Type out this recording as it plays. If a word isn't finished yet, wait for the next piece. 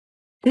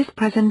This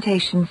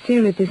presentation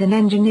series is an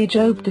engineer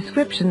job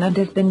description and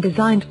has been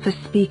designed for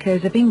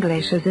speakers of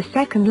English as a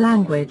second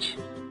language.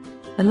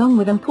 Along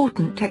with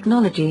important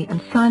technology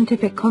and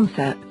scientific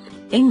concepts,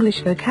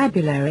 English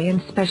vocabulary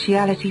and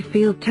speciality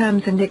field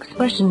terms and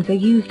expressions are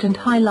used and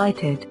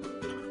highlighted.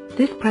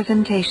 This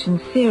presentation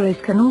series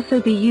can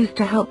also be used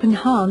to help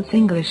enhance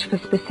English for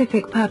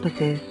specific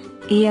purposes,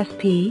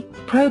 ESP,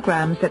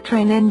 programs that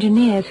train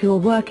engineers who are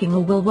working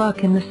or will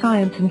work in the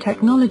science and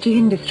technology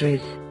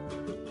industries.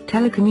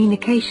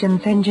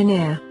 Telecommunications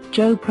engineer,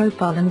 job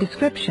profile and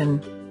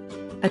description.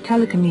 A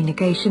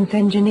telecommunications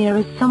engineer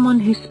is someone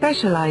who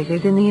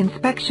specializes in the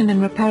inspection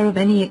and repair of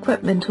any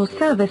equipment or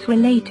service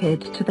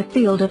related to the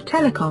field of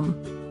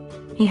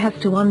telecom. He has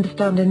to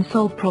understand and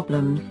solve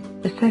problems,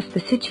 assess the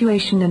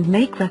situation and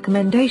make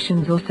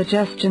recommendations or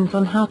suggestions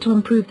on how to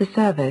improve the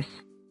service.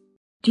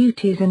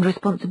 Duties and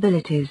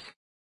responsibilities.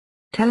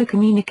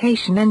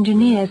 Telecommunication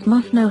engineers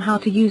must know how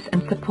to use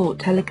and support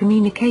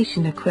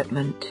telecommunication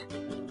equipment.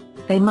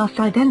 They must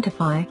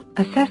identify,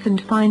 assess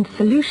and find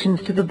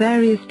solutions to the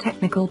various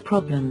technical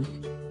problems.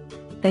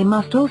 They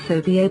must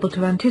also be able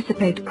to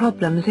anticipate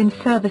problems in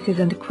services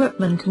and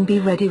equipment and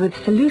be ready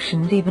with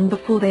solutions even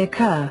before they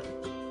occur.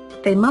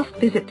 They must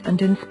visit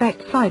and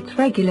inspect sites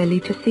regularly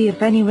to see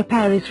if any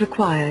repair is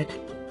required.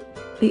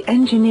 The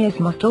engineers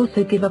must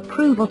also give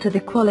approval to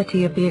the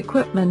quality of the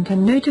equipment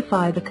and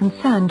notify the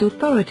concerned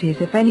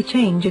authorities if any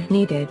change is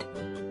needed.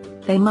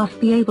 They must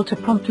be able to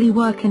promptly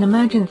work in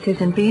emergencies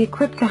and be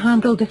equipped to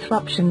handle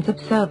disruptions of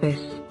service.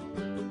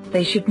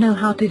 They should know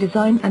how to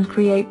design and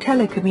create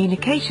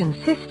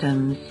telecommunication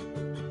systems.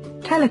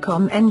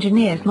 Telecom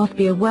engineers must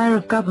be aware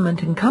of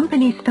government and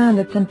company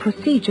standards and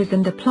procedures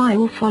and apply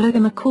or follow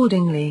them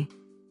accordingly.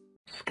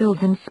 Skills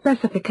and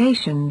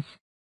specifications.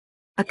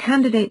 A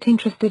candidate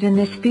interested in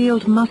this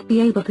field must be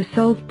able to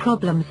solve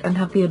problems and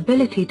have the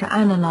ability to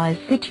analyze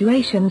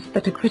situations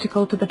that are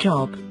critical to the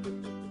job.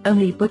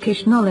 Only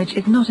bookish knowledge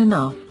is not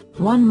enough.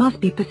 One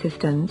must be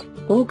persistent,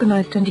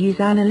 organized and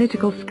use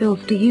analytical skills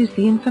to use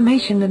the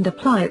information and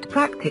apply it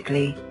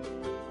practically.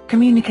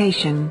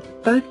 Communication,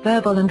 both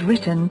verbal and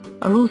written,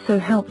 are also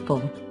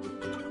helpful.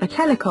 A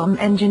telecom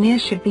engineer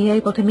should be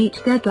able to meet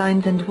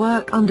deadlines and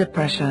work under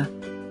pressure.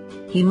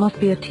 He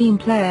must be a team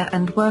player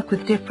and work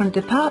with different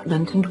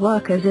departments and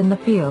workers in the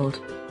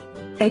field.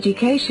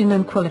 Education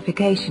and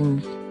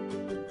qualifications.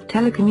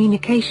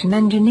 Telecommunication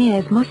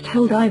engineers must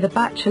hold either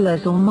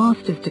bachelor's or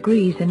master's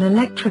degrees in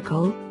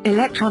electrical,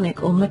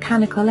 electronic or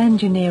mechanical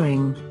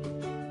engineering.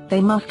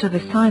 They must have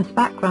a science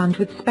background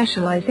with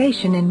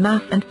specialization in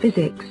math and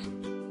physics.